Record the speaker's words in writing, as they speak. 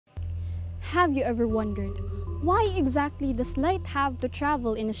Have you ever wondered, why exactly does light have to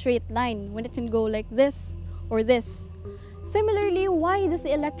travel in a straight line when it can go like this or this? Similarly, why does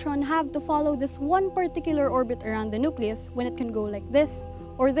the electron have to follow this one particular orbit around the nucleus when it can go like this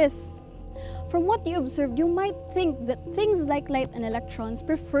or this? From what you observed, you might think that things like light and electrons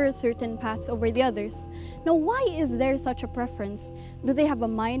prefer certain paths over the others. Now, why is there such a preference? Do they have a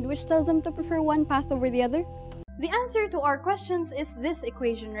mind which tells them to prefer one path over the other? The answer to our questions is this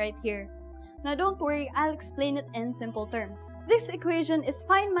equation right here. Now don't worry, I'll explain it in simple terms. This equation is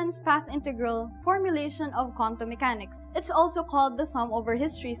Feynman's path integral formulation of quantum mechanics. It's also called the sum over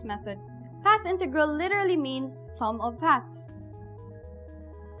histories method. Path integral literally means sum of paths.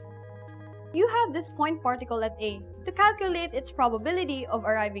 You have this point particle at A. To calculate its probability of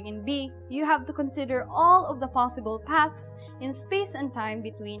arriving in B, you have to consider all of the possible paths in space and time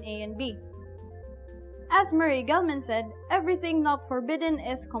between A and B. As Murray Gell-Mann said, everything not forbidden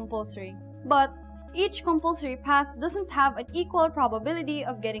is compulsory. But each compulsory path doesn't have an equal probability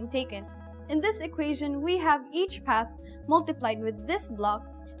of getting taken. In this equation, we have each path multiplied with this block,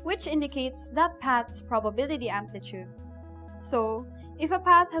 which indicates that path's probability amplitude. So, if a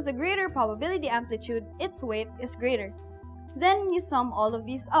path has a greater probability amplitude, its weight is greater. Then you sum all of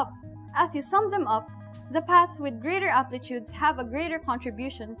these up. As you sum them up, the paths with greater amplitudes have a greater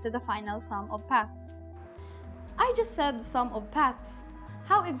contribution to the final sum of paths. I just said sum of paths.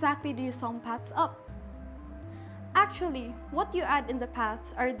 How exactly do you sum paths up? Actually, what you add in the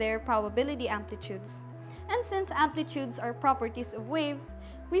paths are their probability amplitudes. And since amplitudes are properties of waves,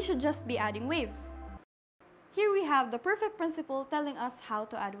 we should just be adding waves. Here we have the perfect principle telling us how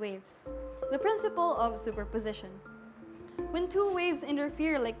to add waves. The principle of superposition. When two waves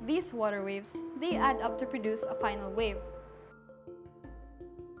interfere like these water waves, they add up to produce a final wave.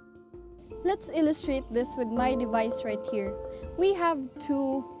 Let's illustrate this with my device right here. We have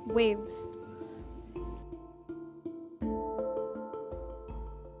two waves.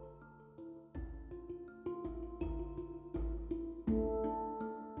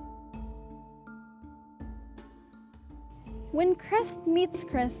 When crest meets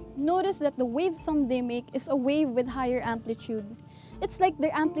crest, notice that the wave sum they make is a wave with higher amplitude. It's like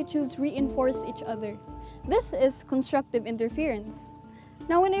their amplitudes reinforce each other. This is constructive interference.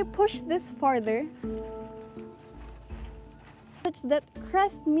 Now when I push this farther, such that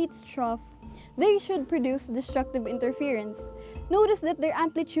crest meets trough, they should produce destructive interference. Notice that their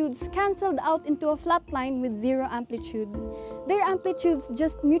amplitudes cancelled out into a flat line with zero amplitude. Their amplitudes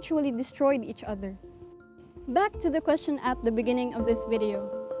just mutually destroyed each other. Back to the question at the beginning of this video.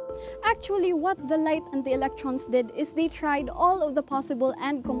 Actually, what the light and the electrons did is they tried all of the possible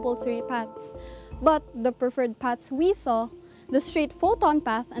and compulsory paths. But the preferred paths we saw, the straight photon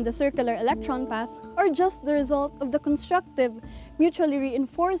path and the circular electron path, are just the result of the constructive, mutually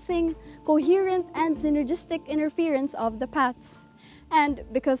reinforcing, coherent, and synergistic interference of the paths. And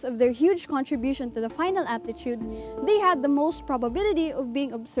because of their huge contribution to the final amplitude, they had the most probability of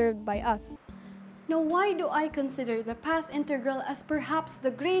being observed by us. Now, why do I consider the path integral as perhaps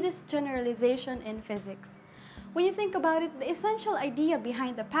the greatest generalization in physics? When you think about it, the essential idea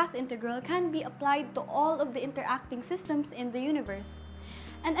behind the path integral can be applied to all of the interacting systems in the universe.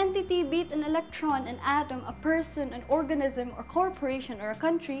 An entity, be it an electron, an atom, a person, an organism, or corporation, or a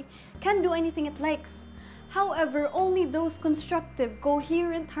country, can do anything it likes. However, only those constructive,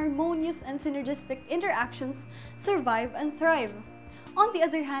 coherent, harmonious, and synergistic interactions survive and thrive. On the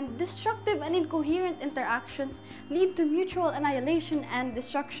other hand, destructive and incoherent interactions lead to mutual annihilation and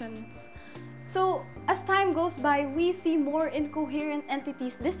destructions. So, as time goes by, we see more incoherent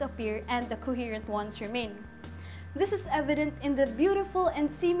entities disappear and the coherent ones remain. This is evident in the beautiful and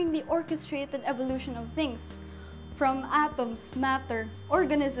seemingly orchestrated evolution of things, from atoms, matter,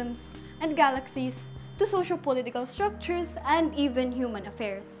 organisms, and galaxies, to socio-political structures and even human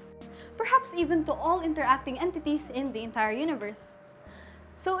affairs. Perhaps even to all interacting entities in the entire universe.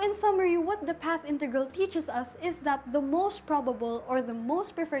 So in summary, what the path integral teaches us is that the most probable or the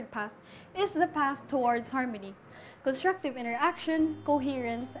most preferred path is the path towards harmony, constructive interaction,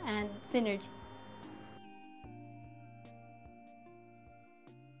 coherence, and synergy.